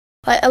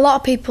Like, a lot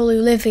of people who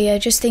live here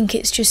just think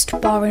it's just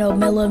boring old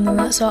Millom and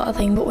that sort of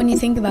thing, but when you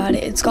think about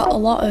it, it's got a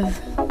lot of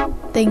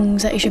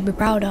things that you should be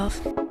proud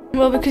of.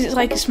 Well, because it's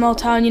like a small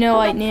town, you know,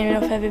 like near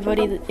enough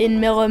everybody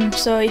in Millom,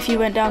 so if you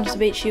went down to the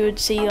beach you would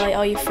see like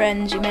all your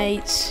friends, your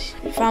mates,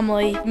 your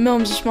family.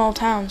 Millom's a small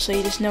town, so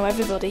you just know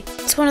everybody.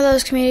 It's one of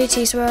those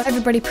communities where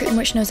everybody pretty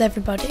much knows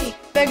everybody.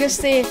 Beggars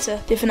Theatre,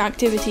 different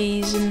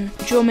activities and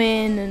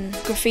drumming and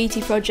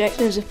graffiti projects,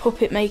 there's a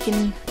puppet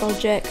making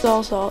project,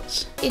 all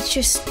sorts. It's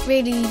just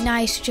really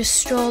nice to just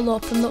stroll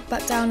up and look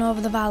back down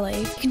over the valley.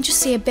 You can just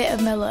see a bit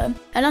of Millom,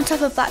 and on top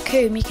of Black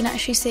Combe you can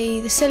actually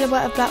see the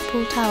silhouette of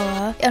Blackpool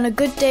Tower. On a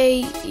good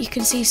day you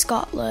can see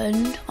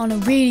Scotland, on a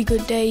really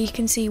good day you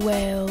can see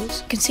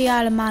Wales, you can see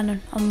Isle of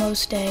Man on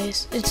most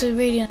days. It's a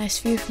really nice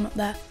view from up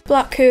there.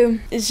 Black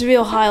Combe is the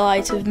real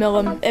highlight of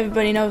Millom,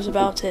 everybody knows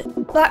about it.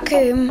 Black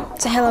Combe,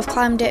 it's a hill, I've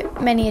climbed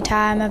it many a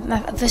time.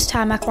 The first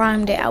time I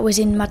climbed it I was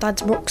in my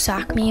dad's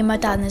rucksack, me and my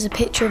dad, and there's a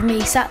picture of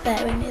me sat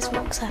there in his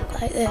rucksack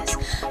like this.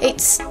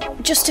 It's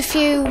just a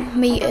few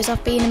metres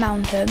off being a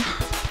mountain,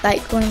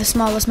 like one of the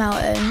smallest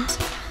mountains.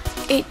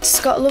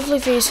 It's got lovely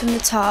views from the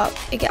top,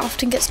 it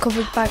often gets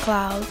covered by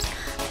clouds.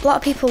 A lot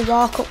of people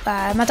walk up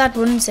there, my dad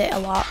runs it a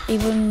lot, he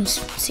runs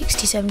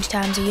 60-70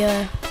 times a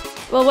year.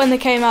 Well, when they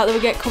came out they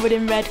would get covered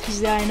in red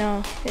because of the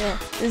INO, yeah.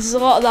 There's a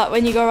lot of that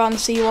when you go around the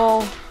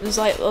seawall, there's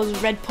like those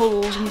red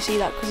puddles and you see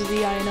that because of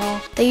the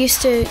INO. They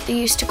used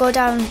to go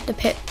down the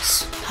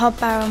pits, hod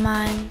barrel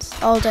mines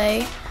all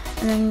day,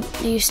 and then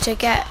they used to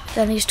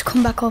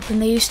come back up and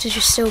they used to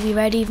just still be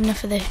red even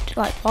after they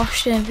like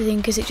washed and everything,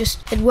 because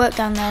they'd worked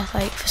down there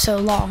like for so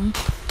long,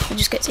 it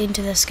just gets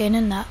into their skin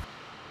and that.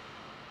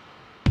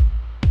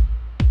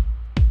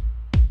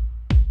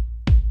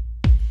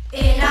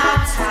 In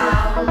our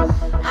town,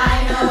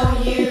 I know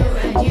you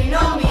and you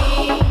know me.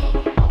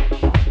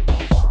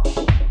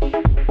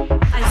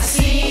 I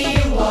see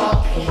you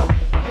walking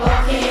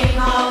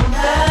on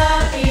the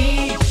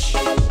beach.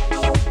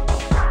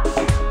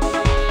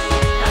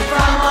 And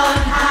from on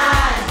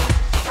high,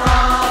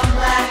 from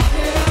Black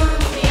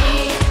Combe,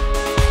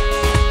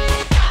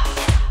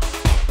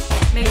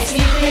 makes me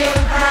feel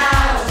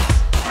proud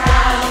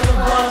of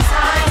what I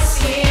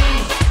see.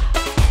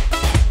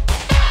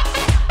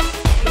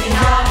 In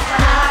our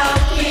proud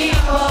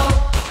people,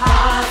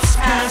 hearts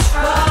cast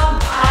from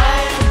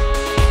iron.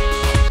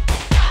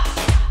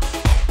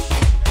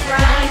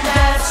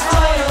 Granddad's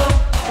toil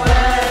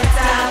worked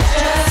out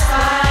just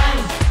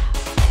fine.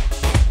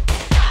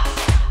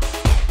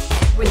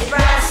 With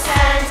brass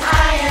and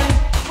iron,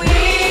 we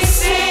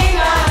sing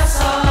our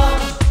song.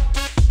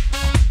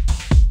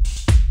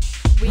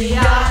 We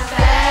are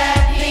fair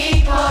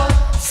people,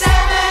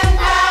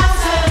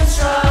 7,000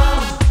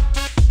 strong.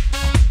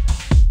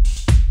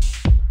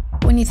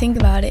 When you think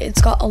about it,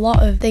 it's got a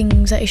lot of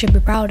things that you should be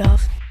proud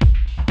of.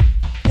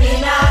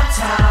 In our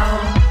town,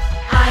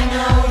 I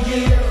know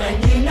you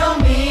and you know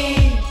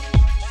me.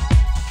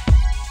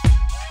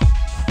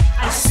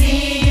 I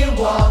see you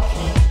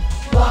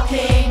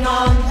walking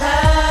on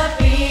the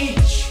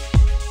beach.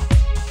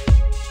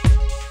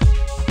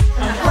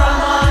 And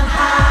from on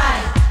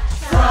high,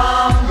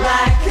 from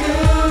Black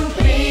Combe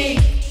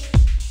Peak,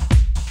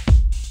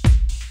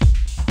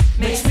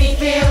 makes me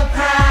feel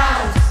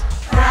proud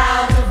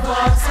of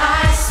what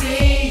I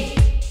see.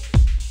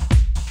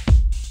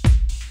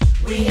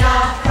 We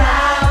are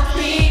proud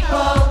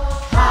people,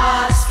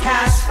 hearts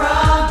cast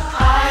from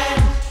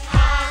iron.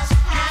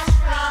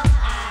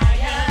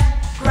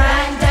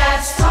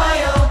 Granddad's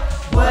toil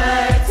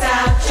worked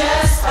out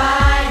just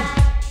fine.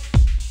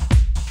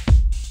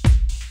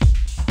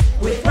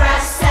 With